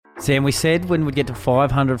Sam, we said when we'd get to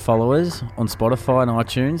 500 followers on Spotify and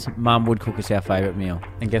iTunes, Mum would cook us our favourite meal.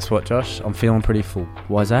 And guess what, Josh? I'm feeling pretty full.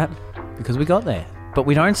 Why's that? Because we got there. But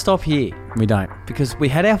we don't stop here. We don't. Because we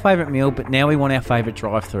had our favourite meal, but now we want our favourite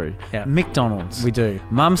drive-through. Yeah. McDonald's. We do.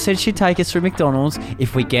 Mum said she'd take us through McDonald's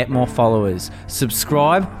if we get more followers.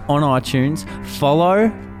 Subscribe on iTunes. Follow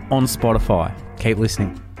on Spotify. Keep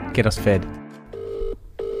listening. Get us fed.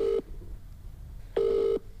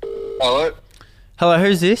 Hello? Hello,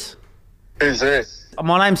 who's this? Who's this?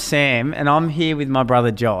 My name's Sam, and I'm here with my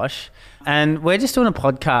brother Josh. And we're just doing a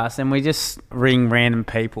podcast, and we just ring random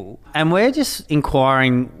people. And we're just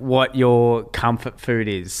inquiring what your comfort food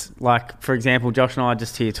is. Like, for example, Josh and I are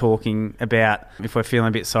just here talking about if we're feeling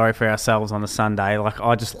a bit sorry for ourselves on a Sunday. Like,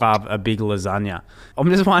 I just love a big lasagna.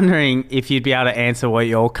 I'm just wondering if you'd be able to answer what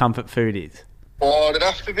your comfort food is. Oh, it'd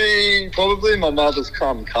have to be probably my mother's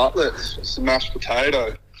crumb cutlets, some mashed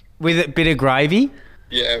potato. With a bit of gravy?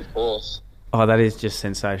 Yeah, of course. Oh, that is just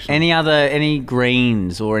sensational. Any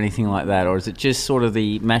greens or anything like that, or is it just sort of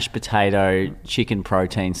the mashed potato chicken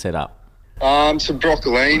protein setup? Some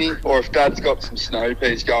broccolini, or if Dad's got some snow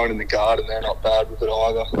peas going in the garden, they're not bad with it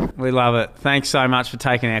either. We love it. Thanks so much for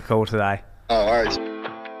taking our call today. No worries.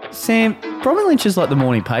 Sam, Bromley Lynch is like the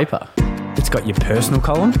morning paper. It's got your personal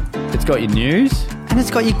column, it's got your news, and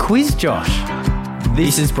it's got your quiz, Josh.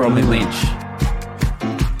 This is Bromley Lynch.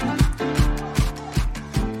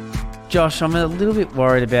 Josh, I'm a little bit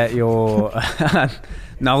worried about your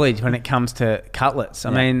knowledge when it comes to cutlets. I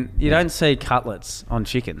mean, you don't see cutlets on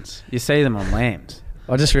chickens. You see them on lambs.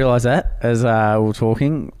 I just realised that as we were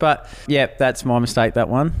talking. But, yeah, that's my mistake, that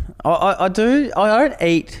one. I don't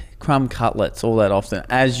eat crumb cutlets all that often,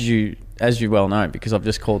 as you well know, because I've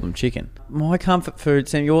just called them chicken. My comfort food,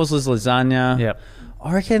 Sam, yours is lasagna. Yep.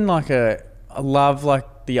 I reckon I love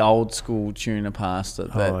the old school tuna pasta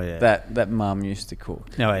that Mum used to cook.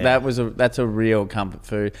 Oh, yeah. That's a real comfort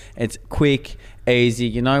food. It's quick, easy.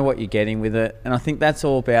 You know what you're getting with it, and I think that's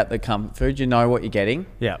all about the comfort food. You know what you're getting.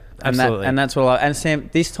 Yeah, absolutely. And that's what I. And Sam,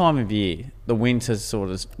 this time of year, the winter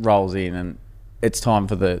sort of rolls in, and it's time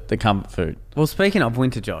for the comfort food. Well, speaking of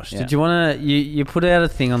winter, Josh, did you want to? You put out a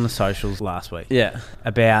thing on the socials last week. Yeah,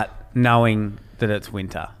 about knowing that it's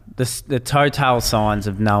winter. The telltale signs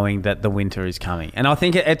of knowing that the winter is coming, and I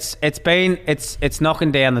think it's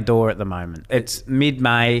knocking down the door at the moment. It's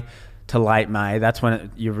mid-May to late May. That's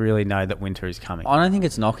when you really know that winter is coming. I don't think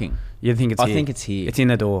it's knocking. You think it's here? I think it's here. It's in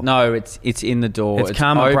the door. No, it's in the door. It's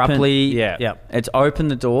come open, abruptly. Yeah. Yep. It's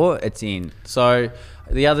opened the door. It's in. So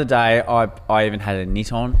the other day, I even had a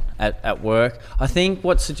knit on at work. I think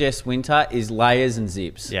what suggests winter is layers and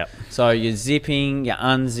zips. Yep. So you're zipping, you're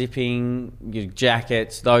unzipping, your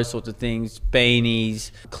jackets, those sorts of things,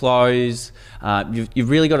 beanies, clothes. You've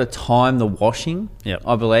really got to time the washing,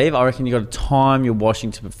 I believe. I reckon you've got to time your washing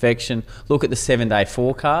to perfection. Look at the 7-day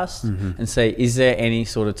forecast and see, is there any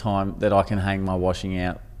sort of time that I can hang my washing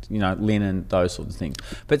out, linen, those sorts of things.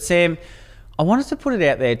 But Sam, I wanted to put it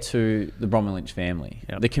out there to the Bromley Lynch family,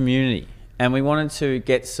 the community, and we wanted to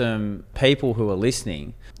get some people who are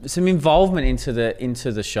listening, some involvement into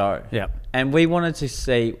the show. And we wanted to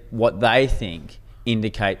see what they think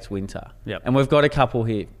indicates winter. And we've got a couple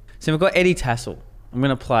here. So we've got Eddie Tassel. I'm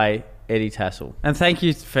going to play Eddie Tassel. And thank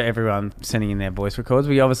you for everyone sending in their voice records.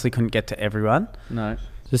 We obviously couldn't get to everyone. No.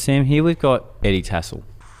 So Sam, here we've got Eddie Tassel.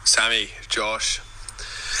 Sammy, Josh,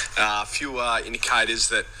 a few indicators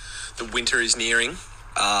that the winter is nearing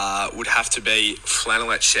would have to be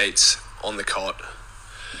flannelette sheets on the cot.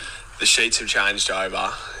 The sheets have changed over.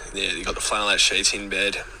 Yeah, you've got the flannelette sheets in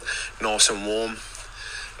bed, nice and warm.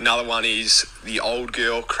 Another one is the old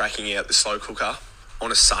girl cracking out the slow cooker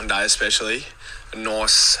on a Sunday especially. A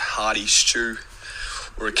nice hearty stew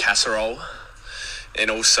or a casserole. And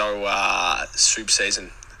also soup season.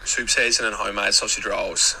 Soup season and homemade sausage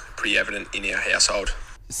rolls, pretty evident in our household.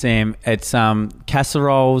 Sam, it's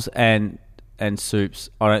casseroles and soups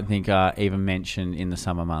I don't think are even mentioned in the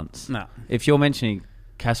summer months. No. If you're mentioning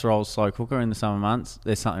casseroles, slow cooker in the summer months,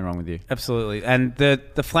 there's something wrong with you. Absolutely. And the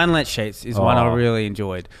flannelette sheets is one I really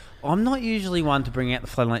enjoyed. I'm not usually one to bring out the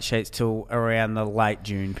flannelette sheets till around the late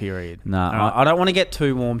June period. No. I don't want to get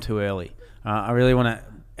too warm too early. I really want to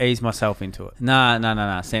ease myself into it.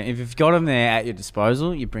 No, Sam. If you've got them there at your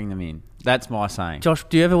disposal, you bring them in. That's my saying. Josh,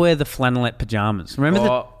 do you ever wear the flannelette pajamas?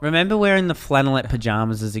 Remember wearing the flannelette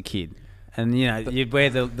pajamas as a kid? And, you'd wear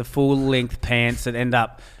the full-length pants that end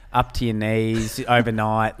up to your knees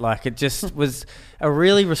overnight. Like, it just was a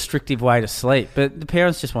really restrictive way to sleep. But the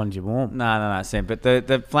parents just wanted you warm. No, Sam. But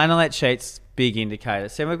the flannelette sheets, big indicator.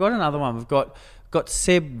 Sam, we've got another one. We've got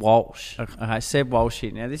Seb Walsh. Okay, Seb Walsh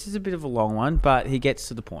here. Now, this is a bit of a long one, but he gets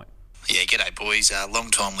to the point. Yeah, g'day boys.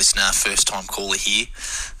 Long time listener, first time caller here.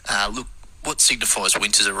 Look, what signifies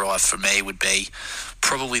winter's arrived for me would be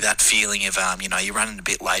probably that feeling of, you're running a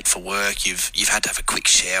bit late for work, you've had to have a quick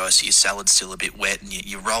shower, so your salad's still a bit wet, and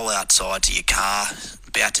you roll outside to your car,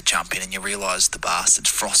 about to jump in, and you realise the bastard's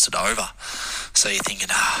frosted over. So you're thinking,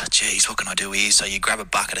 geez, what can I do here? So you grab a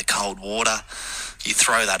bucket of cold water, you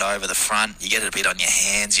throw that over the front, you get it a bit on your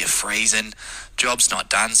hands, you're freezing, job's not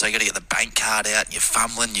done, so you got to get the bank card out, and you're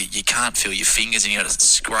fumbling, you can't feel your fingers, and you got to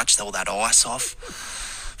scratch all that ice off.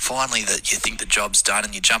 Finally, that you think the job's done,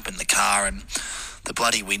 and you jump in the car, and the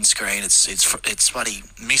bloody windscreen, it's bloody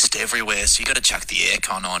mist everywhere, so you got to chuck the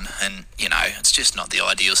aircon on, and it's just not the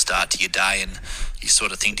ideal start to your day, and you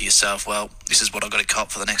sort of think to yourself, well, this is what I've got to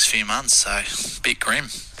cop for the next few months, so a bit grim.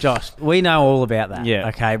 Josh, we know all about that. Yeah.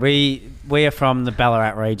 Okay, we are from the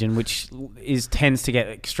Ballarat region, which tends to get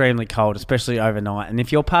extremely cold, especially overnight, and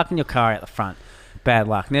if you're parking your car out the front, bad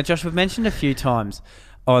luck. Now, Josh, we've mentioned a few times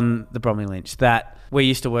on the Bromley Lynch that we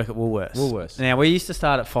used to work at Woolworths. Now, we used to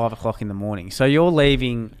start at 5 o'clock in the morning. So you're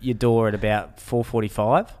leaving your door at about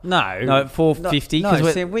 4:45? No, 4:50.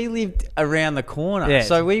 No, we lived around the corner. Yeah.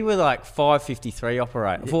 So we were like 5:53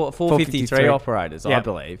 operators, 4:53 operators, yeah. I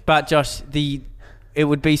believe. But Josh, it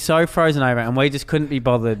would be so frozen over, and we just couldn't be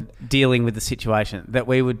bothered dealing with the situation that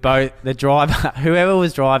we would the driver, whoever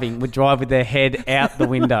was driving, would drive with their head out the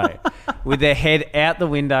window,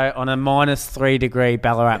 on a -3 degree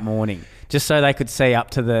Ballarat morning, just so they could see up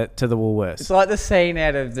to the Woolworths. It's like the scene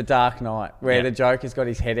out of The Dark Knight where the Joker's got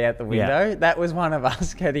his head out the window. Yeah. That was one of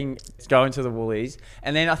us going to the Woolies,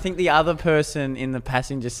 and then I think the other person in the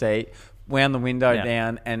passenger seat wound the window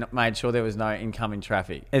down and made sure there was no incoming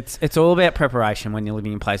traffic. It's all about preparation when you're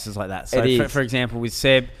living in places like that. So, for example, with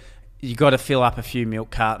Seb, you got to fill up a few milk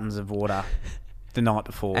cartons of water the night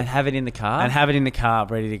before and have it in the car,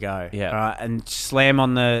 ready to go. Yeah, all right, and slam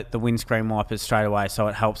on the windscreen wipers straight away, so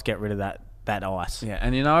it helps get rid of that ice. Yeah,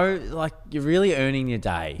 and you're really earning your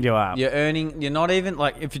day. You are. You're not even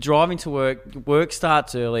like, if you're driving to work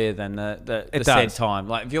starts earlier than the said time.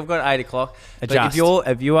 Like if you've got 8 o'clock, adjust.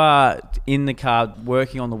 If you are in the car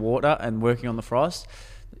working on the water and working on the frost,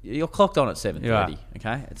 you're clocked on at 7:30.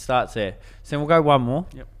 Okay, it starts there. So we'll go one more.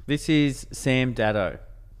 Yep. This is Sam Daddo.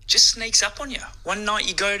 Just sneaks up on you. One night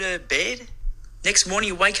you go to bed, next morning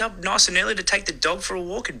you wake up nice and early to take the dog for a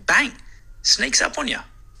walk, and bang, sneaks up on you.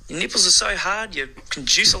 Your nipples are so hard you can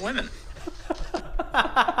juice a lemon.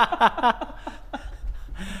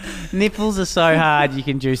 Nipples are so hard you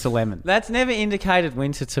can juice a lemon. That's never indicated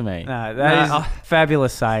winter to me. No, that is a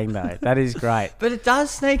fabulous saying though. That is great. But it does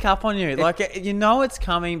sneak up on you. It's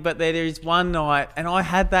coming, but there is one night, and I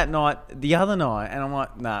had that night the other night, and I'm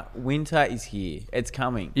like, nah, winter is here. It's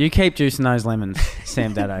coming. You keep juicing those lemons,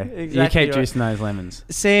 Sam Daddo. Exactly. You keep juicing those lemons.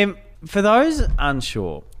 Sam, for those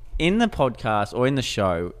unsure, in the podcast or in the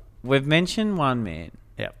show, we've mentioned one man.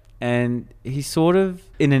 Yep. And he's sort of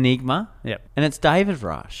an enigma. Yep. And it's David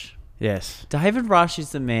Rush. Yes. David Rush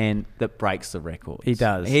is the man that breaks the records. He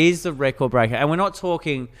does. He's the record breaker. And we're not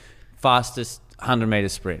talking fastest 100-metre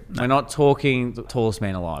sprint. No. We're not talking the tallest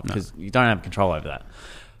man alive, because you don't have control over that.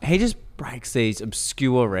 He just breaks these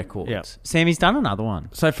obscure records. Yep. Sam, he's done another one.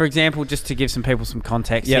 So, for example, just to give some people some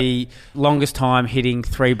context, he longest time hitting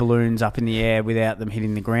 3 balloons up in the air without them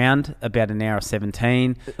hitting the ground, about an hour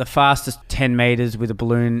 17. The fastest 10 metres with a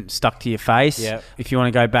balloon stuck to your face. Yep. If you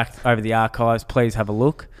want to go back over the archives, please have a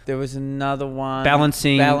look. There was another one.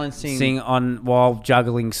 Balancing on while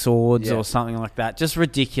juggling swords or something like that. Just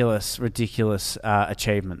ridiculous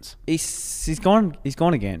achievements. He's gone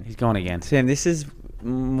again. He's gone again. Sam, this is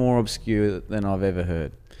more obscure than I've ever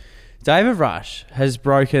heard. David Rush has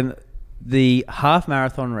broken the half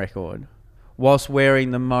marathon record whilst wearing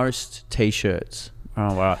the most t-shirts.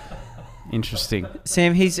 Oh, wow. Interesting.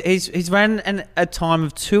 Sam, he's ran a time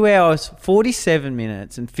of 2 hours, 47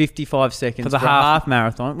 minutes and 55 seconds for the half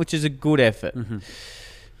marathon, which is a good effort. Mm-hmm.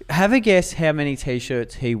 Have a guess how many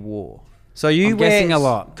t-shirts he wore. So I'm guessing a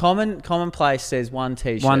lot. Commonplace says one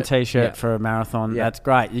t-shirt. One t-shirt for a marathon. Yeah. That's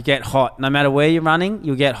great. You get hot. No matter where you're running,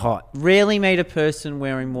 you'll get hot. Rarely meet a person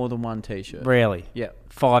wearing more than one t-shirt. Rarely. Yeah.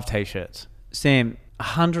 5 t-shirts. Sam,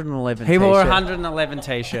 111 He t-shirts. wore 111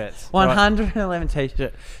 t-shirts. 111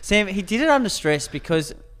 t-shirts. Sam, he did it under stress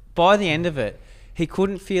because by the end of it, he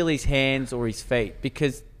couldn't feel his hands or his feet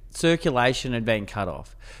because circulation had been cut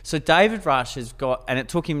off. So David Rush has got, and it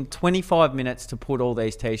took him 25 minutes to put all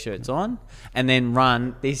these t-shirts on and then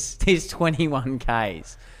run these 21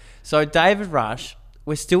 Ks. So David Rush,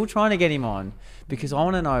 we're still trying to get him on because I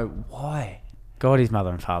want to know why. God, his mother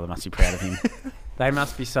and father must be proud of him. They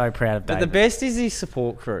must be so proud of David. But the best is his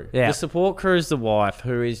support crew. Yeah. The support crew is the wife,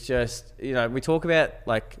 who is just, we talk about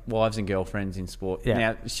like wives and girlfriends in sport. Yeah.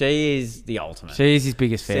 Now, she is the ultimate. She's his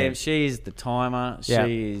biggest fan. Sam, she is the timer. Yeah.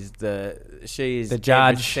 She is the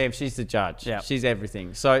judge. Sam, she's the judge. Yeah. She's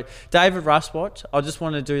everything. So, David Ruswatch, I just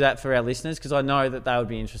want to do that for our listeners because I know that they would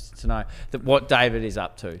be interested to know what David is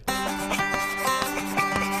up to.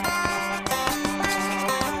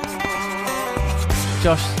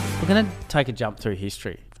 Josh, we're going to take a jump through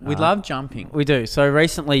history. We love jumping. We do. So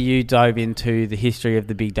recently you dove into the history of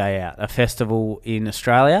the Big Day Out, a festival in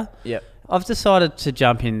Australia. Yep. I've decided to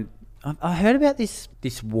jump in. I heard about this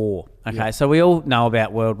war. Okay, So we all know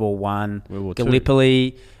about World War One, World War Two.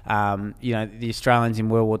 Gallipoli. The Australians in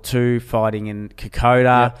World War Two fighting in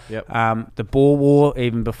Kokoda. Yep. The Boer War,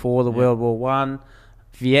 even before the World War One.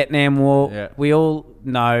 Vietnam War. Yeah. We all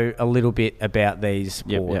know a little bit about these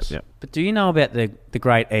wars. Yep. But do you know about the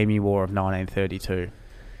Great Emu War of 1932?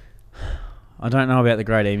 I don't know about the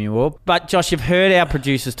Great Emu War. But Josh, you've heard our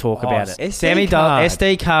producers talk about it.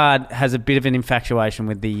 SD Card has a bit of an infatuation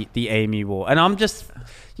with the Emu War, and I'm just,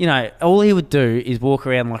 all he would do is walk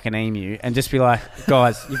around like an emu and just be like,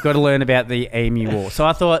 guys, you've got to learn about the Emu War. So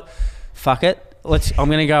I thought, fuck it, I'm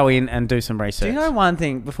going to go in and do some research. Do you know one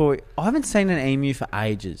thing? I haven't seen an emu for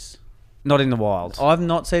ages. Not in the wild. I've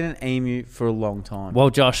not seen an emu for a long time. Well,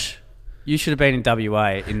 Josh, you should have been in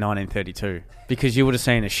WA in 1932 because you would have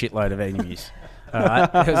seen a shitload of emus. All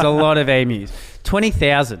right? There was a lot of emus.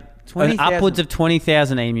 20,000. Upwards of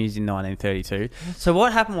 20,000 emus in 1932. So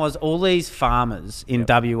what happened was all these farmers in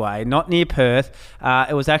WA, not near Perth,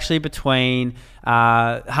 it was actually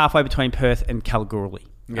halfway between Perth and Kalgoorlie.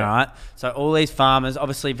 Yeah. All right. So all these farmers,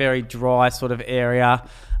 obviously very dry sort of area,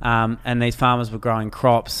 and these farmers were growing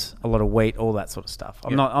crops, a lot of wheat, all that sort of stuff.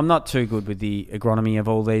 I'm not too good with the agronomy of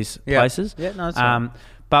all these places. Yeah, no, it's fine.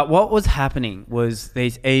 But what was happening was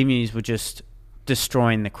these emus were just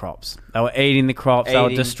destroying the crops. They were eating the crops. They were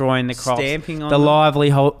destroying the crops. Stamping on the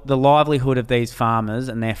them. The livelihood of these farmers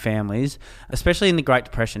and their families, especially in the Great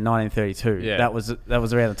Depression, 1932. Yeah. That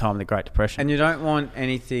was around the time of the Great Depression. And you don't want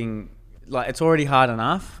anything. Like, it's already hard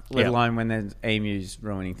enough, let alone when there's emus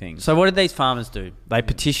ruining things. So what did these farmers do? They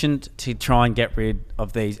petitioned to try and get rid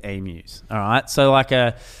of these emus. All right, so like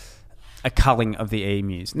a culling of the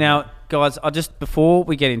emus. Now, guys, before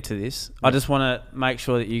we get into this, I just want to make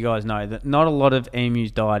sure that you guys know that not a lot of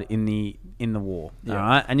emus died in the war. All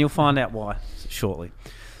right, and you'll find out why shortly.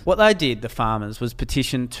 What they did, the farmers, was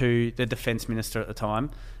petition to the Defence Minister at the time,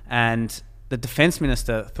 and the Defence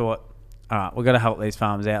Minister thought, all right, we've got to help these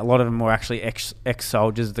farmers out. A lot of them were actually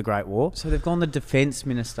ex-soldiers of the Great War. So they've gone the Defence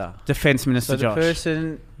Minister. Defence Minister, so Josh. the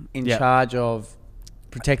person in charge of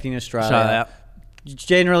protecting Australia,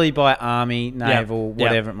 generally by Army, Naval,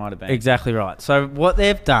 whatever it might have been. Exactly right. So what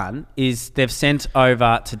they've done is they've sent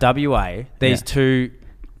over to WA these two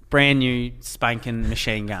brand new spanking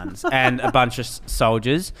machine guns and a bunch of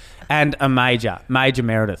soldiers and a Major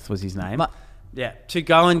Meredith was his name. To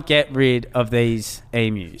go and get rid of these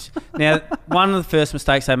emus. Now, one of the first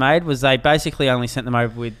mistakes they made was they basically only sent them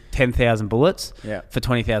over with 10,000 bullets for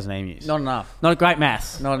 20,000 emus. Not enough. Not great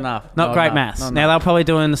maths. Not enough. Not great maths. Now, they're probably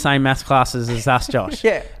doing the same maths classes as us, Josh.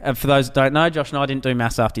 For those who don't know, Josh and I didn't do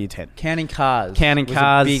maths after year 10. Counting cars. was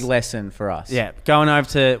a big lesson for us. Yeah. Going over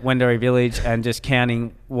to Wendouree Village and just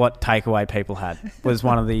counting what takeaway people had was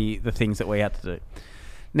one of the things that we had to do.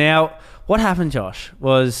 Now, what happened, Josh,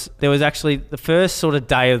 was there was actually the first sort of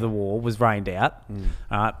day of the war was rained out,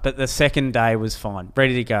 but the second day was fine,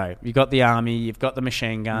 ready to go. You've got the army, you've got the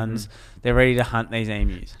machine guns, they're ready to hunt these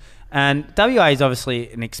emus. And WA is obviously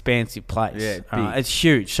an expansive place. Yeah, it's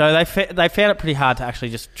huge. So they found it pretty hard to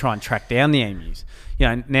actually just try and track down the emus.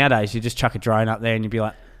 Nowadays you just chuck a drone up there and you'd be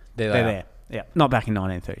like, they're there. Yeah, not back in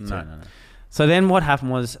 1932. No. So then what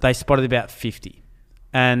happened was they spotted about 50.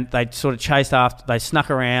 And they sort of chased after, they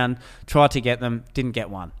snuck around, tried to get them, didn't get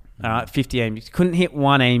one. All right, 50 emus. Couldn't hit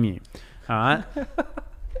one emu. All right.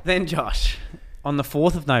 Then, Josh, on the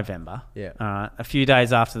 4th of November, a few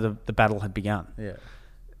days after the battle had begun,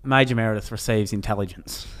 Major Meredith receives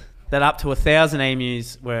intelligence that up to 1,000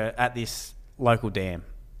 emus were at this local dam.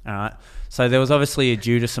 All right. So there was obviously a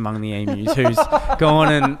Judas among the emus who's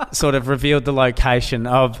gone and sort of revealed the location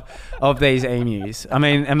of these emus. I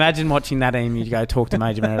mean, imagine watching that emu go talk to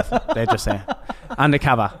Major Meredith. They're just there,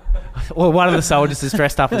 undercover. Well, one of the soldiers is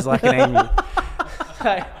dressed up as like an emu.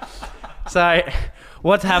 So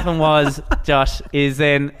what's happened was, Josh, is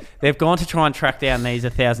then they've gone to try and track down these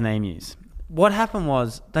 1,000 emus. What happened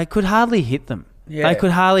was they could hardly hit them. Yeah. They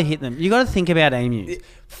could hardly hit them. You got to think about emus.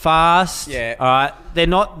 Fast. Yeah. All right. They're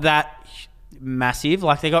not that massive.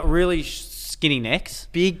 Like, they got really skinny necks.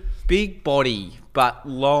 Big body, but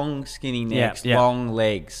long, skinny necks, Yeah. long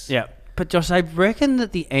legs. Yeah. But Josh, they reckon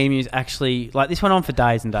that the emus actually, like this went on for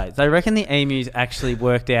days and days. They reckon the emus actually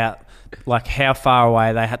worked out like how far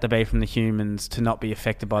away they had to be from the humans to not be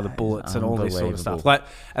affected by the bullets and all this sort of stuff. Like,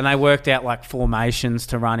 and they worked out like formations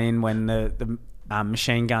to run in when the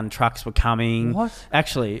machine gun trucks were coming. What?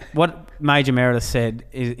 Actually, what Major Meredith said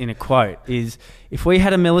in a quote is, if we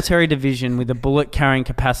had a military division with the bullet carrying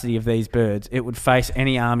capacity of these birds, it would face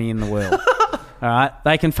any army in the world. All right,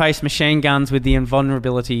 they can face machine guns with the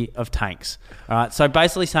invulnerability of tanks. All right, so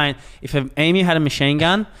basically saying if an emu had a machine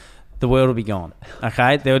gun, the world would be gone.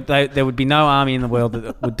 Okay, there would be no army in the world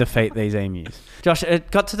that would defeat these emus. Josh, it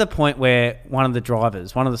got to the point where one of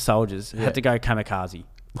the soldiers, had to go kamikaze.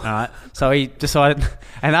 All right, so he decided,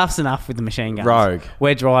 enough's enough with the machine guns. Rogue.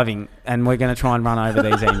 We're driving and we're going to try and run over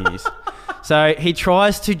these emus. So he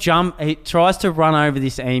tries to run over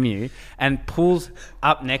this emu and pulls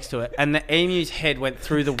up next to it, and the emu's head went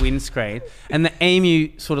through the windscreen, and the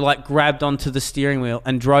emu sort of like grabbed onto the steering wheel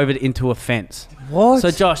and drove it into a fence. What? So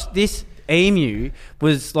Josh, this emu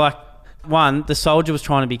was like, one, the soldier was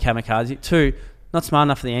trying to be kamikaze. Two, not smart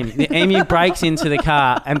enough for the emu. The emu breaks into the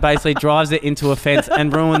car and basically drives it into a fence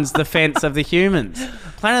and ruins the fence of the humans.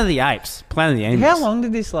 Planet of the Apes. Planet of the Emus. How long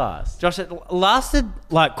did this last? Josh, it lasted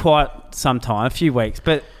like quite some time, a few weeks,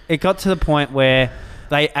 but it got to the point where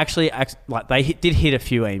they actually did hit a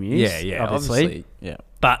few emus. Yeah, obviously. Yeah.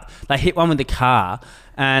 But they hit one with the car,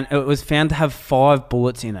 and it was found to have 5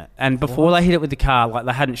 bullets in it. And before they hit it with the car, like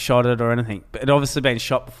they hadn't shot it or anything, but it obviously been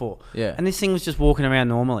shot before. Yeah. And this thing was just walking around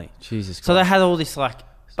normally. Jesus Christ. So they had all this like,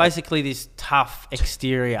 basically this tough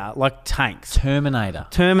exterior, like tanks. Terminator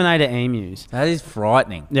emus. That is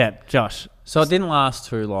frightening. Yeah, Josh. So it didn't last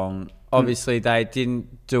too long. Obviously, they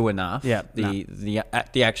didn't do enough. Yeah,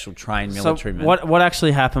 the actual trained military men. What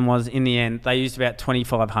actually happened was, in the end, they used about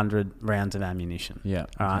 2,500 rounds of ammunition. Yeah,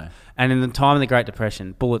 all right. okay. And in the time of the Great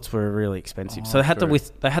Depression, bullets were really expensive, so they had to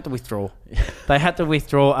withdraw. They had to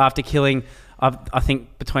withdraw after killing, I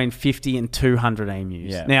think, between 50 and 200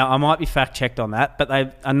 emus. Yeah. Now I might be fact checked on that, but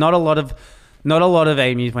not a lot of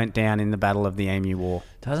emus went down in the Battle of the Emu War.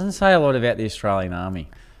 Doesn't say a lot about the Australian Army.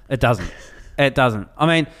 It doesn't. It doesn't. I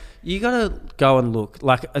mean, you got to go and look.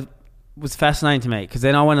 Like, it was fascinating to me because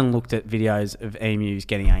then I went and looked at videos of emus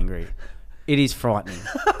getting angry. It is frightening.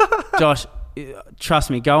 Josh,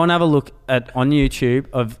 trust me, go and have a look on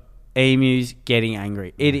YouTube of emus getting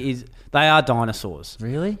angry. It is. They are dinosaurs.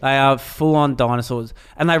 Really? They are full-on dinosaurs.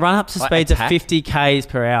 And they run up to speeds of 50 k's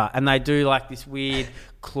per hour, and they do like this weird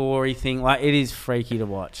clawy thing. Like, it is freaky to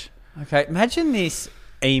watch. Okay, imagine this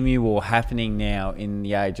emu war happening now in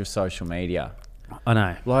the age of social media. I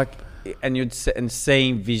know. Like, and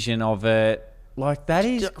seeing vision of it. Like, that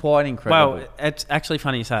is quite incredible. Well, it's actually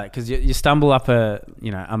funny you say that because you stumble up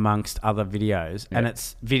amongst other videos, and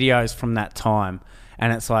it's videos from that time,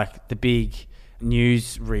 and it's like the big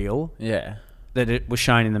news reel that it was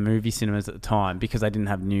shown in the movie cinemas at the time because they didn't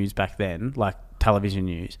have news back then, like television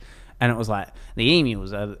news. And it was like the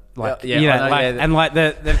emus are like, and like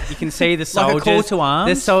the you can see the soldiers, like a call to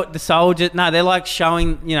arms. The soldiers, no, they're like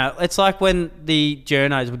showing, it's like when the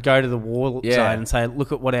journos would go to the war zone and say,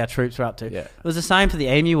 look at what our troops are up to. Yeah. It was the same for the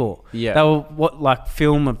emu war. Yeah, they were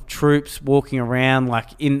film of troops walking around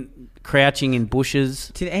like crouching in bushes.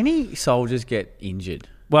 Did any soldiers get injured?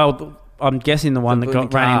 Well, I'm guessing the one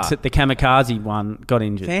that ran into the kamikaze one got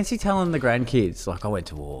injured. Fancy telling the grandkids, like, I went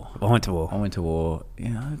to war.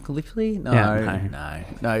 Gallipoli? No.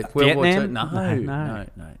 Vietnam? No.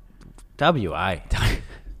 WA.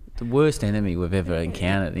 The worst enemy we've ever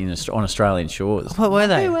encountered on Australian shores. What were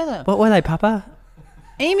they? What were they, Papa?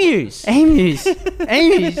 Emus. You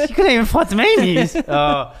couldn't even fight some emus.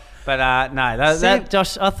 Oh. But no, that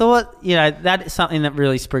Josh, I thought that is something that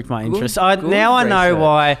really spooked my interest. I know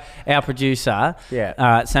why our producer,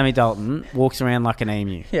 Sammy Dalton, walks around like an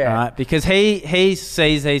emu. Yeah, right? Because he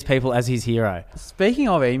sees these people as his hero. Speaking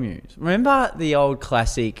of emus, remember the old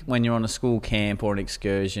classic when you're on a school camp or an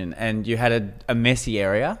excursion and you had a messy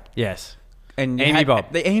area? Yes. And Emu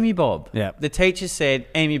Bob. The Emu Bob. Yeah. The teacher said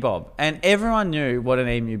Emu Bob, and everyone knew what an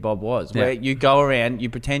Emu Bob was. Where you go around,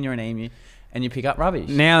 you pretend you're an emu. And you pick up rubbish.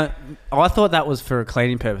 Now, I thought that was for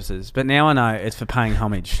cleaning purposes, but now I know it's for paying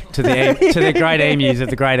homage to the great emus of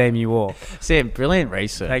the Great Emu War. Sam, brilliant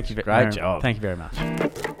research. Thank you. Great job. Thank you very much.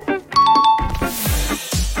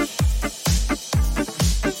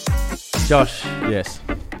 Josh. Yes.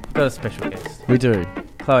 We've got a special guest. We do.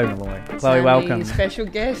 Chloe Molloy. Chloe, welcome. Special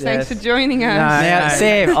guest. Yes. Thanks for joining us.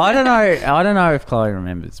 Sam, I don't know if Chloe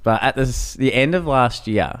remembers, but at the end of last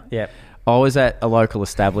year, I was at a local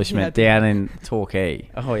establishment down in Torquay.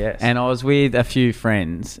 Oh, yes. And I was with a few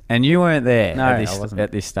friends, and you weren't there No, I wasn't.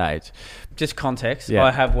 at this stage. Just context, Yeah.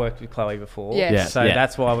 I have worked with Chloe before. Yes. Yeah. So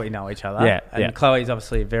that's why we know each other. Yeah. And Yeah. Chloe's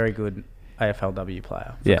obviously a very good AFLW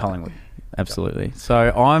player for Collingwood. Absolutely. So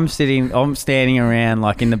I'm standing around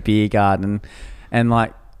like in the beer garden, and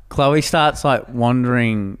like Chloe starts like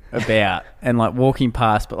wandering about and like walking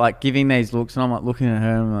past, but like giving these looks, and I'm like looking at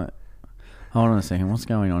her and I'm like, hold on a second, what's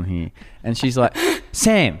going on here? And she's like,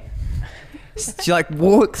 Sam. She like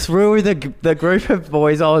walked through the group of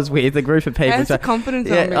boys I was with, the group of people. Has the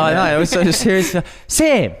confidence on me. I know. It was so serious.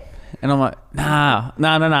 Sam. And I'm like, no,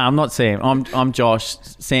 I'm not Sam. I'm Josh,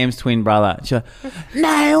 Sam's twin brother. She's like,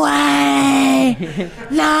 no way,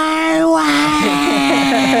 no way.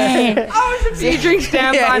 I was a few drinks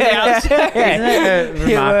down by now. Isn't it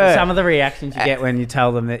remarkable? Some of the reactions you get when you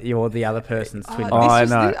tell them that you're the other person's twin brother. I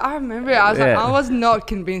know. I remember. I was like, I was not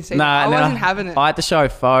convinced. I wasn't having it. I had to show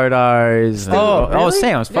photos. Oh, really? I was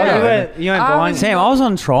Sam. I was Yeah, you weren't blind. Sam, I was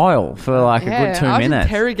on trial for like a good 2 I was minutes.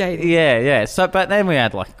 interrogating. Yeah. So, but then we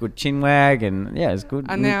had like a good chin wag, and it was good.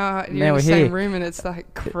 And now you're in we're the same here. room and it's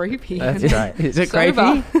like creepy. That's and great. Is it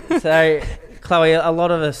sober. creepy? So, Chloe, a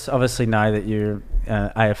lot of us obviously know that you're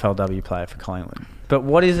an AFLW player for Collingwood. But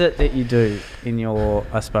what is it that you do in your,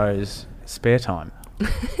 I suppose, spare time?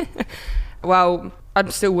 Well,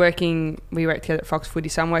 I'm still working. We work together at Fox Footy,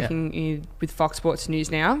 so I'm working with Fox Sports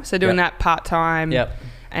News now. So doing that part-time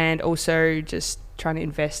and also just trying to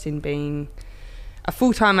invest in being a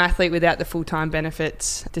full-time athlete without the full-time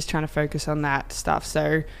benefits, just trying to focus on that stuff.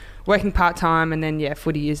 So working part-time, and then,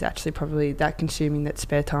 footy is actually probably that consuming that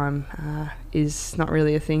spare time is not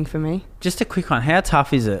really a thing for me. Just a quick one. How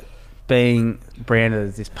tough is it being branded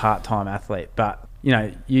as this part-time athlete, but, you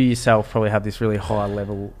know, you yourself probably have this really high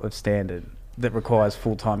level of standard that requires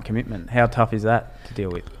full-time commitment. How tough is that to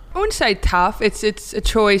deal with? I wouldn't say tough. It's a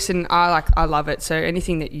choice, and I love it. So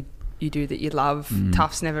anything that you do that you love,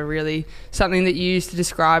 tough's never really something that you use to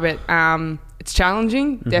describe it. It's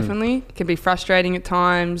challenging, definitely. It can be frustrating at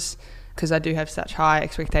times because I do have such high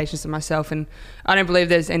expectations of myself, and I don't believe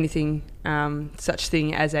there's anything such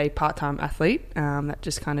thing as a part-time athlete. That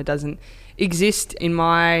just kind of doesn't exist in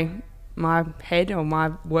my head or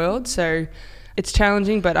my world. So it's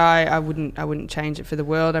challenging, but I wouldn't change it for the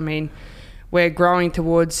world. I mean, we're growing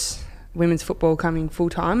towards women's football coming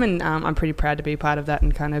full-time, and I'm pretty proud to be part of that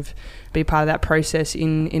and kind of be part of that process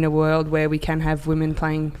in a world where we can have women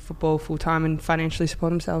playing football full-time and financially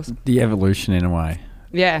support themselves. The evolution in a way.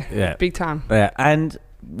 Yeah, big time. Yeah, and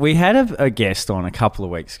we had a guest on a couple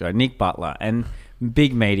of weeks ago, Nick Butler, and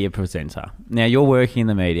big media presenter. Now, you're working in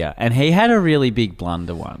the media, and he had a really big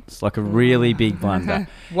blunder once, like a really big blunder.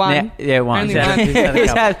 One. Now, one. Only one.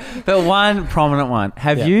 He's had, but one prominent one.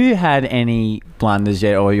 Have you had any blunders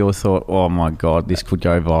yet, or you thought, oh my God, this could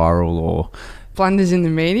go viral, or... Blunders in the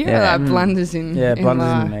media? Yeah. Or like blunders in...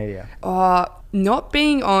 blunders in the media. Not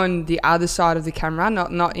being on the other side of the camera,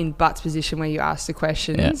 not in Butt's position where you ask the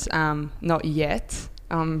questions, not yet.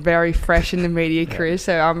 I'm very fresh in the media career,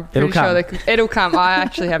 so I'm pretty sure it'll come. I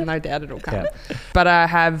actually have no doubt it'll come. Yeah. But I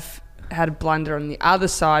have had a blunder on the other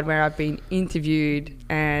side where I've been interviewed,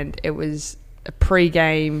 and it was a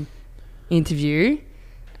pre-game interview,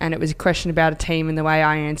 and it was a question about a team, and the way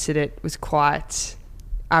I answered it was quite...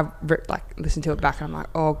 I listened to it back and I'm like,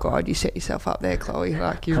 oh God, you set yourself up there, Chloe.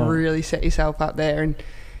 Like you really set yourself up there, and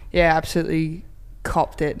absolutely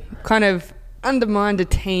copped it. Kind of undermined a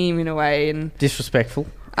team in a way, and disrespectful.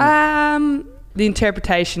 The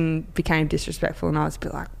interpretation became disrespectful, and I was a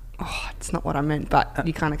bit like, oh, it's not what I meant, but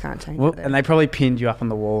you kind of can't change it. And they probably pinned you up on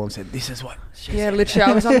the wall and said, "This is what." Literally,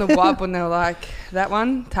 I was on the wub when they were like, that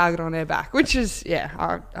one target on their back, which is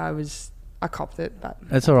I copped it, but...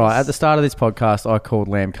 That's all right. At the start of this podcast, I called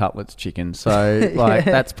lamb cutlets chicken. So,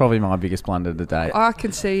 that's probably my biggest blunder to date. I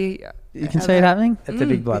can see... You can see it happening? It's a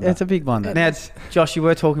big blunder. It's a big blunder. Now, Josh, you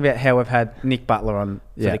were talking about how we've had Nick Butler on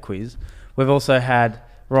for the quiz. We've also had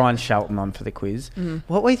Ryan Shelton on for the quiz.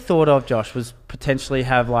 What we thought of, Josh, was potentially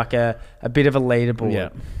have like a bit of a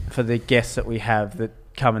leaderboard for the guests that we have that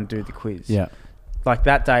come and do the quiz. Yeah. Like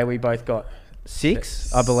that day, we both got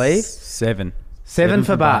 6, I believe. 7. 7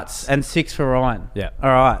 for Butts and 6 for Ryan. Yeah. All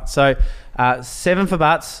right. So 7 for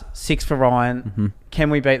Butts, 6 for Ryan. Can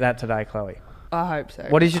we beat that today, Chloe? I hope so.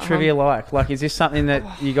 What is your trivia like? Like, is this something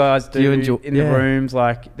that you guys do you enjoy, in the rooms?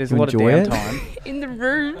 Like, there's a lot of downtime. In the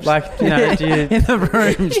rooms? Like, do you... in the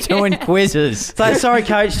rooms doing quizzes. So, sorry,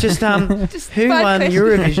 Coach, just who won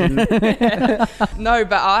Eurovision? No,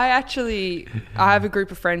 but I have a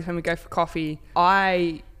group of friends when we go for coffee.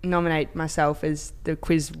 I nominate myself as the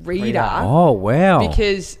quiz reader. Oh, wow.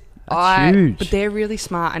 Because huge. But they're really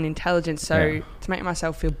smart and intelligent. So Yeah. to make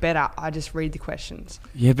myself feel better, I just read the questions.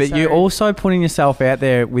 Yeah, but So- you're also putting yourself out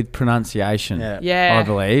there with pronunciation. Yeah. I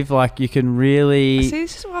believe. Like, you can really... See,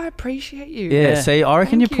 this is why I appreciate you. Yeah, see, I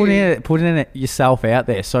reckon Thank you're putting you. putting it yourself out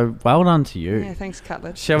there. So well done to you. Yeah, thanks,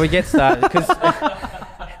 Cutlet. Shall we get started? Because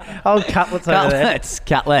old Cutlets over there.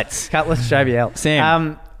 Cutlets. Cutlets JBL.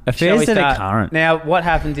 Sam, shall affairs we that are start? current. Now, what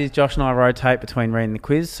happens is Josh and I rotate between reading the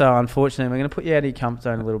quiz. So, unfortunately, we're going to put you out of your comfort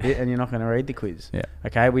zone a little bit, and you're not going to read the quiz. Yeah.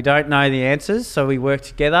 Okay. We don't know the answers, so we work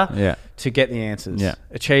together Yeah. to get the answers. Yeah.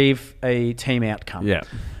 Achieve a team outcome. Yeah.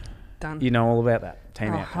 Done. You know all about that.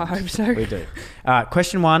 Team Oh, outcomes. I hope so. We do.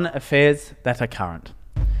 Question 1: affairs that are current.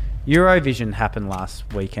 Eurovision happened last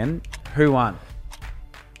weekend. Who won?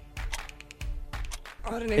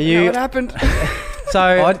 I don't even You- know what happened.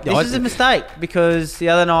 So this is a mistake because the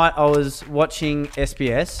other night I was watching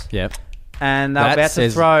SBS Yep. and they were That about to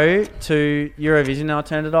says- throw to Eurovision and I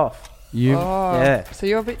turned it off. You. Oh, Yeah. So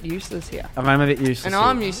you're a bit useless here. I'm a bit useless. And here.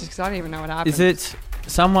 I'm useless because I don't even know what happened. Is it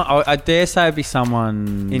someone? I dare say it'd be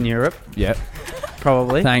someone in Europe, Yep.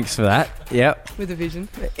 probably. Thanks for that. Yep. With a vision.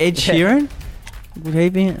 Ed Sheeran. Would he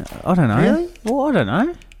be? I don't know. Really? Well, I don't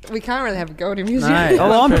know. We can't really have a go at him. Is No. it?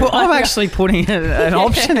 Oh, I'm actually putting an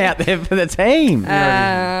option out there for the team.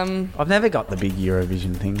 I've never got the big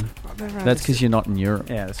Eurovision thing. That's because you're not in Europe.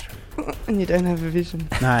 Yeah, that's true. and you don't have a vision.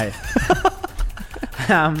 No.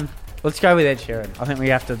 Let's go with Ed Sheeran. I think we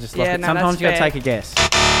have to just lock Yeah, it. no, Sometimes that's you got to fair. take a guess.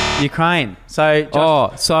 Ukraine. So,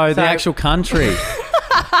 Josh, So the So- actual country.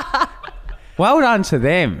 Well done to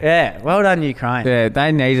them. yeah, well done, Ukraine. Yeah,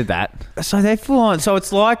 they needed that. So they're full on. So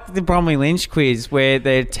it's like the Bromley Lynch quiz where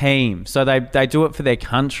they're a team. So they do it for their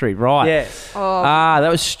country, right? Yes. Oh,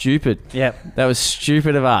 That was stupid. Yep. That was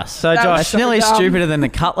stupid of us. So, That Josh, was It's nearly dumb. stupider than the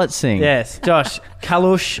Cutlets thing. yes, Josh,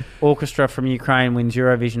 Kalush Orchestra from Ukraine wins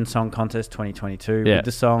Eurovision Song Contest 2022 Yeah. with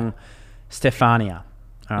the song Stefania.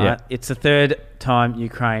 All right. Yeah. It's the third time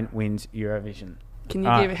Ukraine wins Eurovision. can you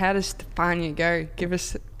Alright. give? How does Stefania go? Give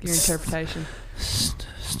us your interpretation.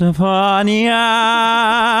 Stefania.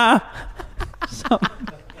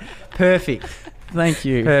 Perfect. Thank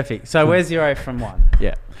you. Perfect. So where's 0 from 1?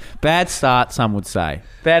 Yeah. Bad start, some would say.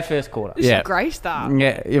 Bad first quarter. This is Yeah. a great start.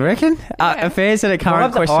 Yeah, you reckon? Yeah. Affairs that are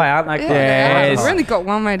current Current question. high, aren't they? Yeah, Yes. we've only got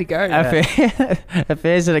one way to go.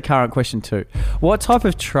 Affairs that are current question 2. What type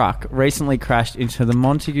of truck recently crashed into the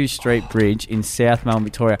Montague Street Bridge in South Melbourne,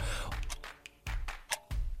 Victoria?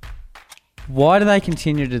 Why do they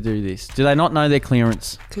continue to do this? Do they not know their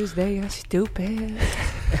clearance? Because they are stupid.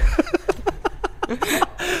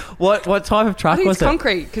 What type of I truck think was it's it?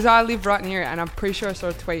 concrete because I live right near it, and I'm pretty sure I saw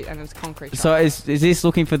a tweet and it was concrete. So is this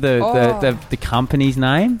looking for the company's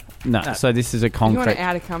name? No. So this is a you want concrete. to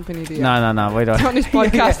out a company, do you? No, we don't. On this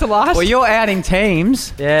podcast to last. Well, you're outing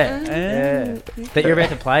teams. Yeah. Yeah. That you're about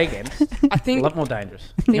to play against. I A think. lot more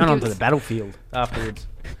dangerous. think Going onto it's- the battlefield afterwards.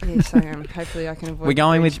 Yes, I am. Hopefully, I can avoid. We're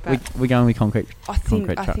going with bridge, but we're going with concrete. I think.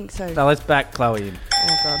 concrete I truck. think so. So let's back Chloe in.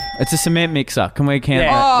 Oh god. It's a cement mixer. Can we count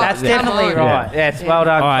Yeah, that? Oh, that's come definitely on. right. Yeah. Yes, well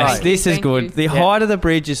done. All right, Chloe. this is Thank good. you. The height of the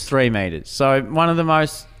bridge is 3 metres. So one of the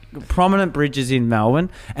most prominent bridges in Melbourne,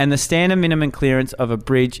 and the standard minimum clearance of a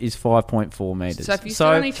bridge is 5.4 metres. So if you stood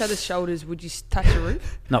on each other's shoulders, would you touch the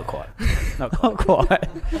roof? Not quite. Not Not quite. quite.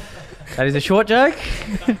 That is a short joke.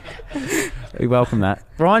 We welcome that.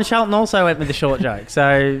 Brian Shelton also went with the short joke,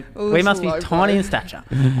 so Oh, we it's must be low tiny blow. in stature.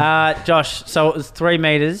 Josh, so it was 3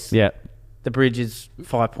 metres. Yeah. The bridge is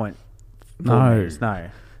 5.4 No. metres. No.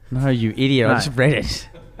 No, you idiot. I No. just read it.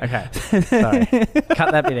 Okay. Sorry.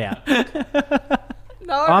 Cut that bit out.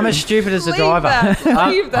 No. I'm as stupid as a Leave driver. that.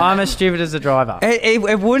 Leave that. I'm as stupid as a driver.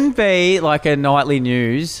 It wouldn't be like a nightly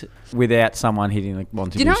news without someone hitting the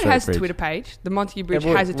Montague Do you know Street it has Bridge. a Twitter page? The Montague Bridge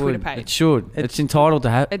would- has a Twitter would. page. It should. It's entitled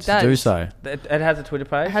to It to do does. so. It has a Twitter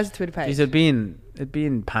page? It has a Twitter page. Jeez, it'd be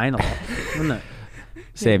in pain a lot, wouldn't it?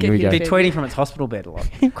 Sam, get here we your go. It'd be tweeting from its hospital bed a lot.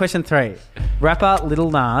 Question 3. Rapper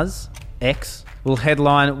Lil Nas X will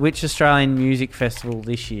headline which Australian music festival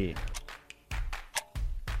this year?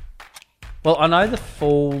 Well, I know the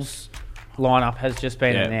Falls lineup has just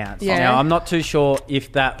been Yeah. announced. Yeah. Now, I'm not too sure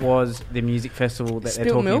if that was the music festival that they're Spilt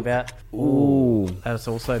talking Milk? about. Ooh. That's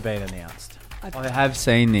also been announced. I have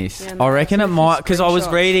seen this. Yeah, no, I reckon I've it seen might some because I was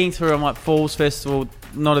screenshots. reading through. I'm like Falls Festival,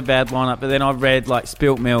 not a bad lineup. But then I read like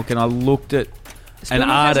Spilt Milk, and I looked at Spilt an Milk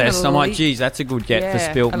has an artist. And I'm like, elite- geez, that's a good get for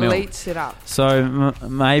Yeah, Spilt Milk. elite sit up. So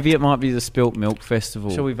maybe it might be the Spilt Milk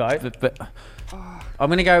Festival. Shall we vote? But I'm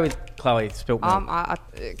going to go with Chloe, Spilt Milk. What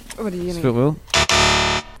are you Spilt gonna? Milk,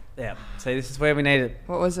 Yeah. See, this is where we need it.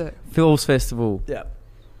 What was it? Falls Festival. Yeah.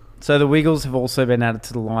 So the Wiggles have also been added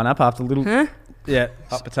to the lineup after Little... Huh? Yeah,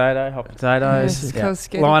 hot potatoes. Yes,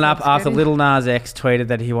 Yeah. Line up after Lil Nas X tweeted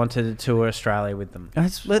that he wanted to tour Australia with them.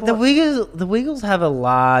 But the Wiggles have a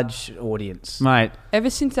large audience, mate. Ever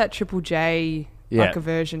since that Triple J a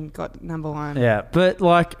version got number one. Yeah, but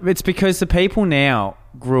like it's because the people now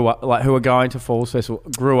grew up, like who are going to Falls Festival,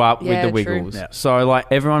 grew up with the Wiggles. Yeah. So like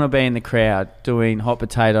everyone will be in the crowd doing hot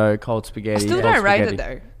potato, cold spaghetti. I still don't rate it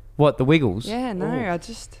though. What, the Wiggles? Yeah, no, I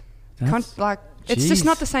just can't like. It's just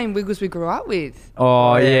not the same Wiggles we grew up with.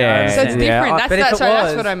 Oh yeah, so it's different.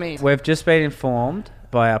 That's what I mean. We've just been informed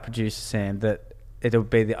by our producer Sam that it'll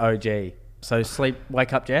be the OG. So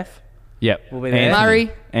wake up, Jeff. Yep. We'll be there.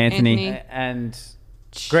 Murray, Anthony, and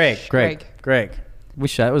Greg.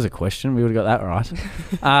 Wish that was a question. We would have got that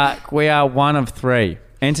right. We are one of three: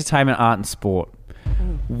 entertainment, art, and sport.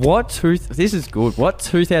 This is good. What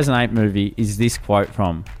 2008 movie is this quote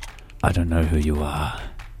from? I don't know who you are.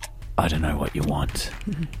 I don't know what you want.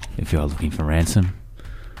 If you're looking for ransom,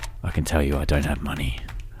 I can tell you I don't have money.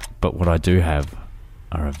 But what I do have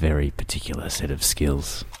are a very particular set of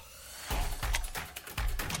skills.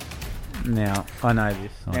 Now, I know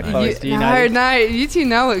this. No, you two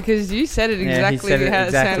know it because you said it exactly how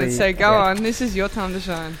it sounded. So go on. This is your time to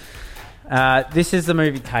shine. This is the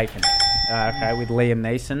movie Taken, with Liam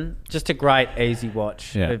Neeson. Just a great, easy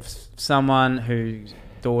watch of someone whose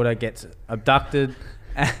daughter gets abducted.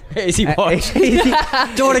 Easy watch.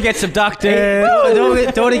 Daughter gets abducted.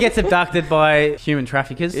 Daughter gets abducted by human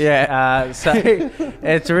traffickers. Yeah. So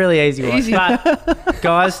it's a really easy watch. But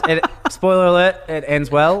guys, spoiler alert, it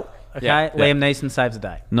ends well. Okay, Liam Neeson saves the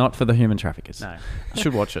day. Not for the human traffickers. No. I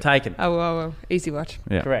should watch it. Taken. Oh, well. Easy watch.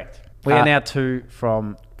 Yeah. Correct. We are now 2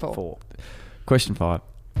 from 4. Question 5.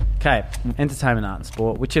 Okay, entertainment, art and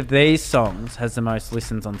sport. Which of these songs has the most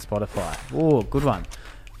listens on Spotify? Oh, good one.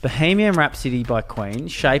 Bohemian Rhapsody by Queen,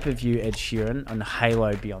 Shape of You, Ed Sheeran, and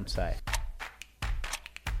Halo, Beyonce.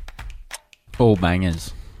 All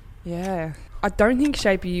bangers. Yeah. I don't think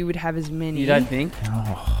Shape of You would have as many. You don't think?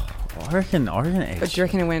 Oh, I reckon Ed. But do you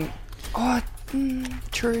reckon it went... Oh,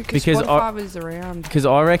 true, because Spotify was around. Because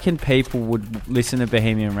I reckon people would listen to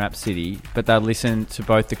Bohemian Rhapsody, but they'd listen to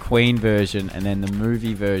both the Queen version and then the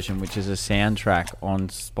movie version, which is a soundtrack on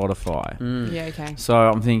Spotify. Yeah, okay. So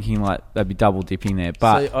I'm thinking like they'd be double dipping there.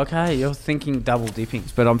 But okay, you're thinking double dipping.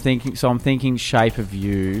 But I'm thinking Shape of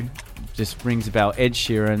You just rings a bell. Ed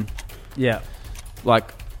Sheeran. Yeah.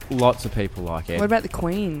 Like lots of people like it. What about the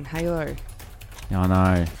Queen, Halo? I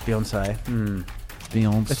know. Beyonce.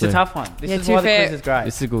 Beyonce. It's a tough one. This is why the quiz is great.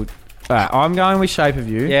 This is good. All right, I'm going with Shape of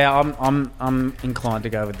You. Yeah, I'm inclined to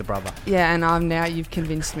go with the brother. Yeah, and you've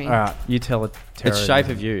convinced me. All right, you tell it. It's Shape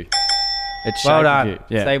of You. It's well Shape done. of You.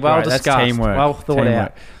 Yeah, See, well discussed. That's teamwork. Well thought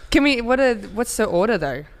out. Can we? What's the order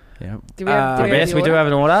though? Yeah. Yes, we do have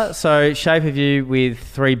an order. So Shape of You with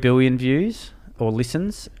 3 billion views or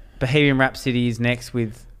listens. Bohemian Rhapsody is next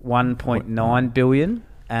with 1.9 billion.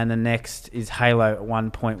 And the next is Halo at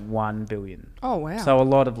 1.1 billion. Oh, wow. So a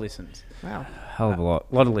lot of listens. Wow. Hell of a lot.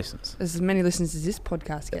 A lot of listens. As many listens as this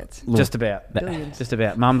podcast gets. Just about. Billions. Just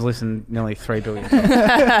about. Mum's listened nearly 3 billion.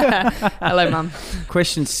 Hello, Mum.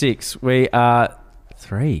 Question 6. We are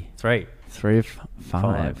 3 of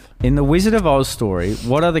 5. In the Wizard of Oz story,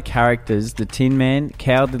 what are the characters the Tin Man,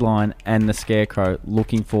 Cowardly Lion, and the Scarecrow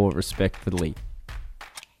looking for respectively?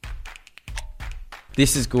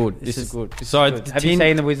 This is good. This is good. Have you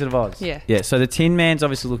seen The Wizard of Oz? Yeah. Yeah, so the Tin Man's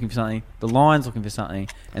obviously looking for something, the Lion's looking for something,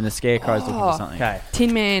 and the Scarecrow's looking for something. Okay.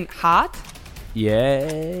 Tin Man heart? Yeah.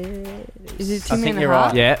 Is it Tin Man you're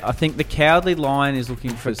heart? right. Yeah, I think the Cowardly Lion is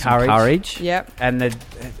looking for some courage. Yep. And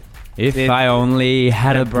If I only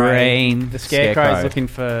had a brain. The Scarecrow's looking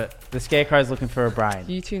for a brain.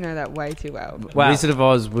 You two know that way too well. Wow. Wizard of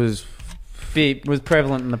Oz was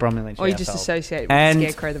prevalent in the Bromley Lynch Or you household. just associate with the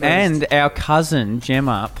Scarecrow the most. And our cousin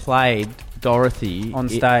Gemma played Dorothy on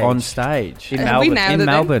stage in we nailed it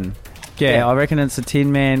Melbourne. Yeah, I reckon it's the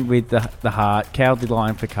Tin Man with the heart, Cowardly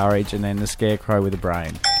Lion for courage, and then the Scarecrow with the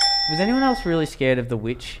brain. Was anyone else really scared of the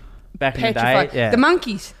witch back in the Petrified. day? Yeah. The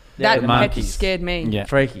monkeys. Yeah, That the monkeys monkeys. scared me. Yeah.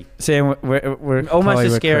 Freaky. Sam, we're Almost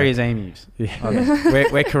as scary correct. as emus.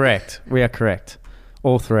 Yeah. we're correct. We are correct.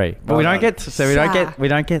 All 3. But we don't get we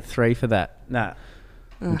don't get 3 for that. No.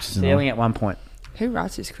 Which is Stealing at 1 point. Who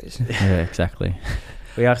writes this quiz? Yeah, exactly.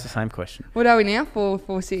 We asked the same question. What are we now?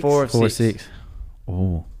 4, 6? 4 of 6. 6.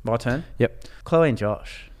 Oh. My turn? Yep. Chloe and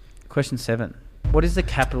Josh. Question 7. What is the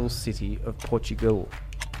capital city of Portugal?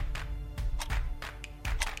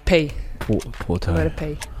 P. Porto. I got a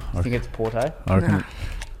P. You think it's Porto? I reckon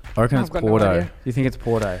I've it's got no Porto. idea. You think it's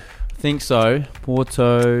Porto? I think so.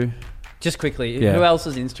 Porto. Just quickly, Yeah. who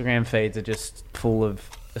else's Instagram feeds are just full of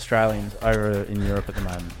Australians over in Europe at the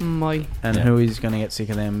moment. Molloy. And who is going to get sick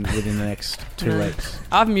of them within the next 2 weeks?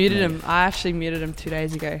 I've muted him. I actually muted him 2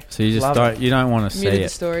 days ago. So you just don't want to see Muted it. the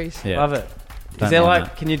stories. Yeah. Love it. Don't Is there mind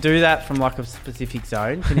like, can you do that from like a specific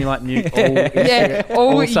zone? Can you like mute all,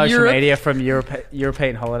 all all social Europe, media from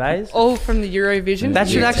European holidays? all from the Eurovision. That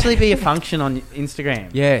should actually be a function on Instagram.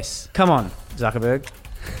 Yes. Come on, Zuckerberg.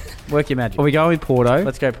 Work your magic. Are we going with Porto?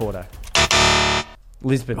 Let's go Porto.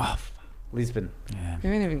 Lisbon. Lisbon. Yeah. We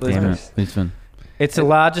weren't even Lisbon. close. Lisbon. It's the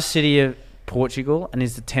largest city of Portugal and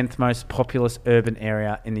is the 10th most populous urban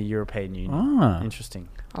area in the European Union. Ah. Interesting.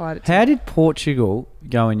 I like it. How did Portugal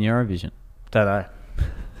go in Eurovision? Don't know.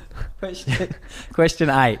 Question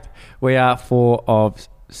 8. We are 4 of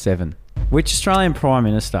 7. Which Australian Prime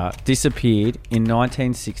Minister disappeared in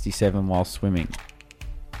 1967 while swimming?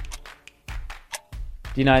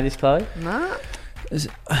 Do you know this, Chloe? Nah.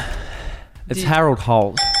 It's Harold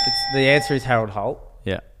Holt. The answer is Harold Holt.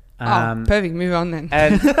 Yeah. Perfect. Move on then.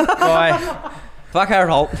 And by... Fuck Harold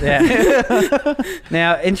Holt. Yeah.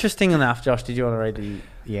 Now, interesting enough, Josh, did you want to read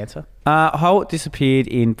the answer? Holt disappeared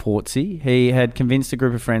in Portsea. He had convinced a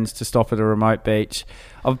group of friends to stop at a remote beach.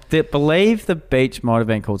 I believe the beach might have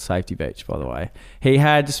been called Safety Beach, by the way. He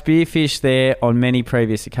had spearfished there on many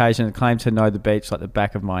previous occasions and claimed to know the beach like the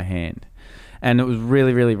back of my hand. And it was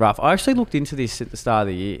really, really rough. I actually looked into this at the start of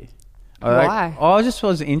the year. Why? I just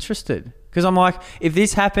was interested. Because I'm like, if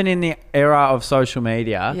this happened in the era of social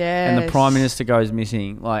media and the Prime Minister goes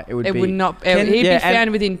missing, like it would It be... would not... He'd be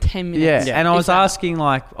found within 10 minutes. Yeah, and I was asking,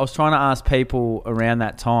 like, I was trying to ask people around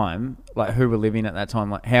that time, like, who were living at that time,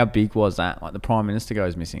 like, how big was that? Like, the Prime Minister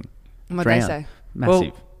goes missing. What'd they say?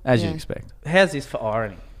 Massive, Well, as you'd expect. How's this for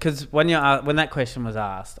irony? Because when that question was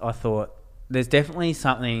asked, I thought there's definitely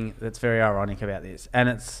something that's very ironic about this.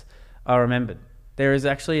 And I remembered, there is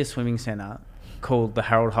actually a swimming centre called the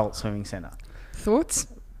Harold Holt Swimming Centre. Thoughts?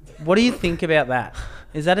 What do you think about that?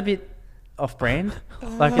 Is that a bit off-brand?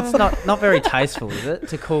 Like, it's not very tasteful, is it,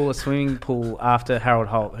 to call a swimming pool after Harold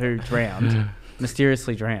Holt, who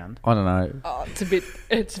mysteriously drowned? I don't know. Oh, it's a bit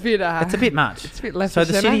It's a bit much. It's a bit left So of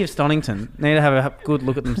the centre. city of Stonington need to have a good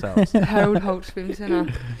look at themselves. The Harold Holt Swim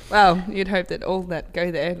Centre. Well, you'd hope that all that go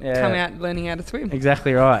there Yeah. come out learning how to swim.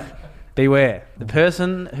 Exactly right. Beware. The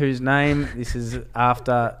person whose name this is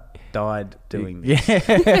after died doing this.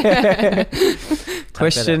 Yeah.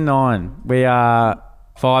 Question 9. We are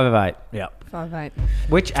 5 of 8. Yep. 5'8".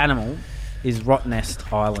 Which animal is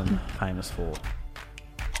Rottnest Island famous for?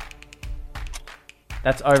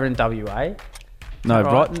 That's over in WA. No,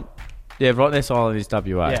 right? Rottnest Island is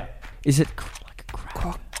WA. Yeah. Is it like a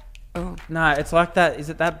crab? Oh. No, it's like that. Is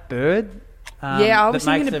it that bird? Yeah, I was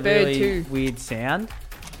that thinking makes a bird really too. Weird sound.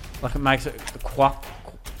 Like it makes it quack.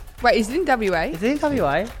 Wait, is it in WA? Is it in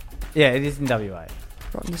WA? Yeah, it is in WA.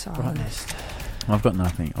 Rottnest Island. Rottnest. I've got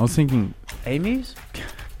nothing. I was thinking Emus?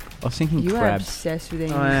 You were crabs. obsessed with I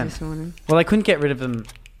emus am. this morning. Well, they couldn't get rid of them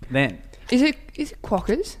then. Is it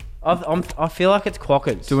quokkas? I feel like it's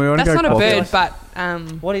quackers. Do we want to That's go not a quokkas? bird, but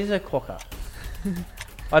What is a quokka?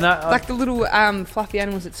 I know. like the little fluffy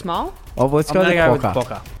animals that smile. Oh, let's I'm go going to to go with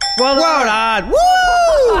quokka. quokka. Well done! Woo!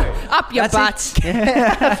 Up your butts.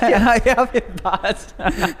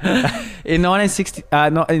 In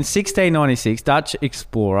 1696, Dutch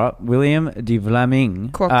explorer William de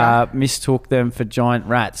Vlaming Quokka. mistook them for giant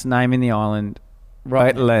rats, naming the island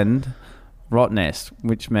Rottnest,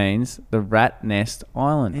 which means the Rat Nest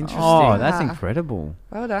Island. Interesting. Oh, that's Ah. incredible.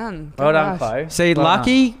 Well done. Well done, Guys. Chloe. See, Well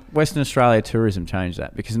lucky Western Australia tourism changed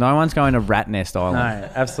that because no one's going to Rat Nest done. Island. No,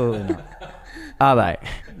 absolutely not. Are they?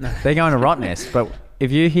 No. They're going to Rottnest. But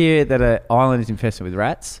if you hear that an island is infested with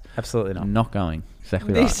rats, Absolutely not. I'm not going.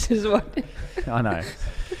 Exactly right. This is what. I know.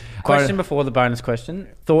 Question before the bonus question.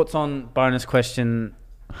 Thoughts on bonus question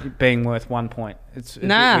being worth 1 point? It's a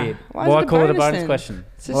Nah. bit weird. Why is Why it a call it a bonus bonus then? question?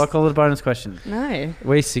 It's Why just- call it a bonus question? No.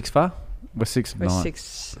 We're 6 for? We're 6 of We're 9.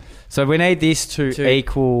 6. So we need this to To-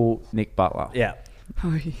 equal Nick Butler. Yeah.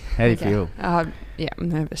 Oh, How do you feel? Yeah, I'm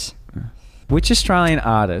nervous. Which Australian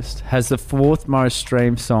artist has the 4th most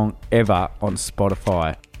streamed song ever on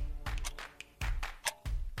Spotify?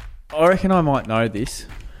 I reckon I might know this.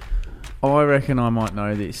 I reckon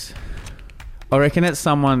it's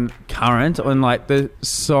someone current, and like the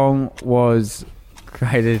song was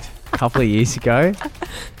created a couple of years ago.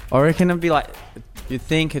 I reckon it'd be like, you'd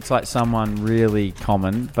think it's like someone really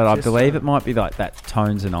common, but I believe it might be like that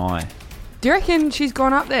Tones and I. Do you reckon she's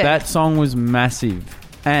gone up there? That song was massive,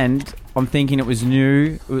 and I'm thinking it was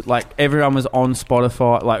new. Like everyone was on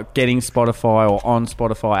Spotify, like getting Spotify or on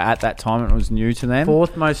Spotify at that time, and it was new to them.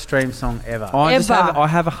 4th most streamed song ever. I Ever.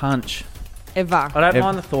 have a hunch. Ever. I don't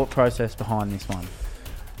mind the thought process behind this one.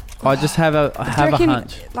 I just have a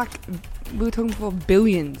hunch. Like, we were talking before,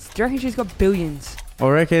 billions. Do you reckon she's got billions? I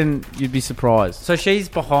reckon you'd be surprised. So she's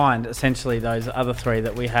behind, essentially, those other three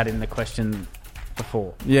that we had in the question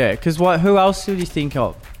before. Yeah, because who else would you think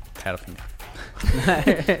of? Powderfinger.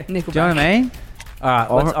 Nickelback. Do you know what I mean?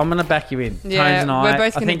 All right, I'm going to back you in. Yeah, Tones and we're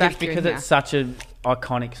both I gonna think back it's you in because here. it's such an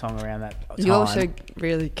iconic song around that time. You're also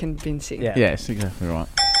really convincing. Yeah. Yes, exactly right.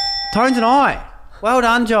 Tones and I. Well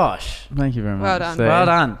done, Josh. Thank you very much. Well done. Steve. Well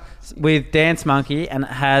done. With Dance Monkey, and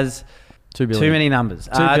it has 2 billion. too many numbers.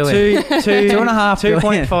 2 billion.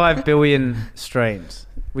 2.5 billion streams,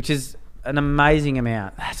 which is an amazing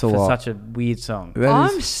amount That's for a lot. such a weird song.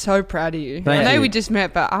 I'm so proud of you. Thank I know you. we just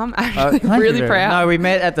met, but I'm actually Thank really you very proud. much. No, we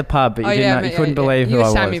met at the pub, but you couldn't believe who you I were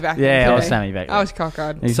was. Sammy back Yeah, then, I was too. Sammy back then. I was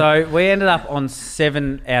cockeyed. So we ended up on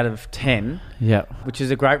 7 out of 10, Yeah. which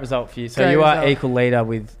is a great result for you. So Great you are result. equal leader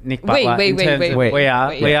with Nick Butler. Wait, in terms wait, of- wait. We are.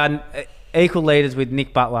 Wait. We are equal leaders with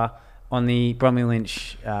Nick Butler on the Bromley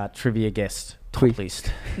Lynch trivia guest top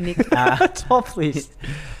list. Nick. Top list.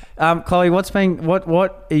 Chloe,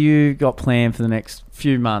 what are you got planned for the next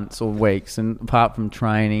few months or weeks? And apart from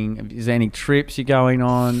training, is there any trips you're going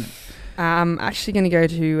on? I'm actually going to go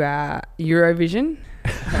to Eurovision.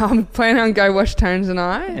 I'm planning on go watch Tones and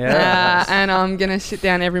I. Yeah. And I'm going to sit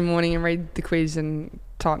down every morning and read the quiz and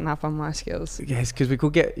tighten up on my skills. Yes, because we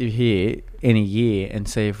could get you here any year and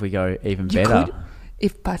see if we go even better. Could,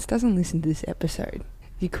 if Butts doesn't listen to this episode,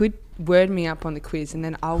 you could word me up on the quiz and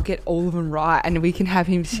then I'll get all of them right and we can have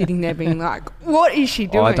him sitting there being like, what is she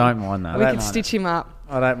doing? I don't mind that. We I can don't mind stitch him up.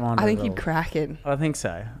 I don't mind. I it think at you'd all. crack it. I think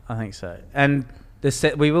so. And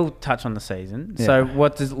we will touch on the season. Yeah. So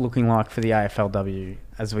what is it looking like for the AFLW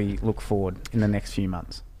as we look forward in the next few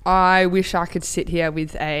months? I wish I could sit here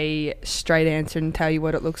with a straight answer and tell you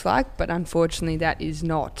what it looks like, but unfortunately that is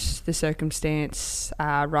not the circumstance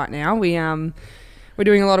right now. We're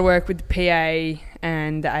doing a lot of work with the PA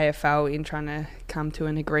and the AFL in trying to come to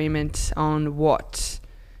an agreement on what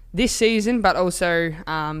this season, but also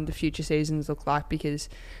the future seasons look like, because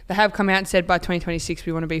they have come out and said by 2026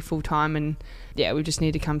 we want to be full-time, and yeah, we just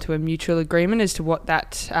need to come to a mutual agreement as to what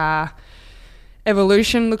that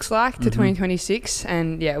evolution looks like to 2026,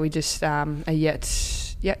 and yeah, we just are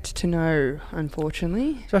yet to know,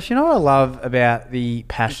 unfortunately. Josh, you know what I love about the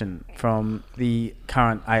passion from the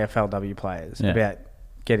current AFLW players about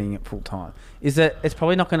getting it full time is that it's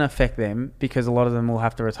probably not going to affect them, because a lot of them will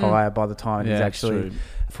have to retire by the time it is actually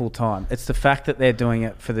full time. It's the fact that they're doing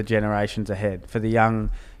it for the generations ahead, for the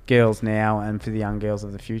young girls now and for the young girls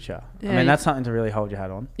of the future. Yeah, I mean, that's something to really hold your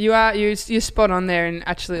hat on. You're spot on there, and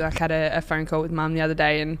actually like had a phone call with Mum the other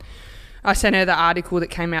day, and I sent her the article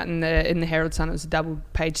that came out in the Herald Sun. It was a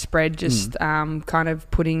double-page spread, just kind of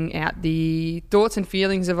putting out the thoughts and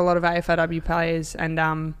feelings of a lot of AFLW players.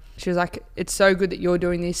 And she was like, "It's so good that you're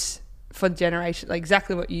doing this for the generation." Like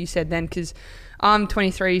exactly what you said then, because I'm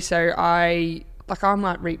 23, so I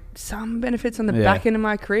might reap some benefits on the back end of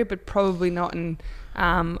my career, but probably not. And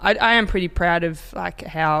I am pretty proud of like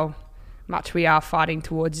how much we are fighting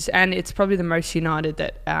towards this, and it's probably the most united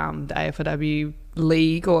that the AFLW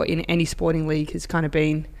league or in any sporting league has kind of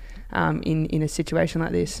been in a situation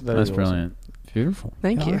like this. That's brilliant. Beautiful.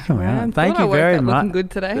 Thank you. Thank you very much. Looking good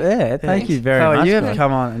today. Yeah, thank you very much. You have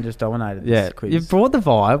come on and just dominated this quiz. You've brought the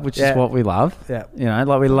vibe, which is what we love. Yeah. You know,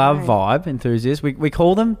 like we love vibe enthusiasts. We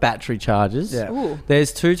call them battery chargers. Yeah. Ooh.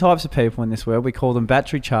 There's two types of people in this world. We call them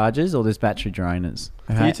battery chargers, or there's battery drainers.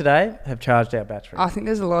 You today have charged our battery. I think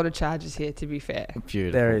there's a lot of charges here, to be fair.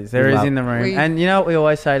 Beautiful. There is in the room. And you know what we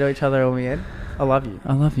always say to each other when we end? I love you.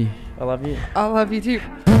 I love you. I love you. I love you too.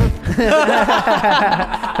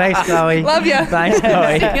 Thanks, Chloe. Love you. Thanks, Chloe.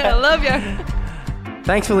 I love you.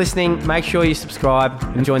 Thanks for listening. Make sure you subscribe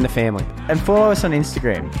and join the family. And follow us on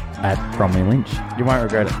Instagram At Bromley Lynch. You won't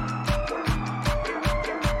regret it.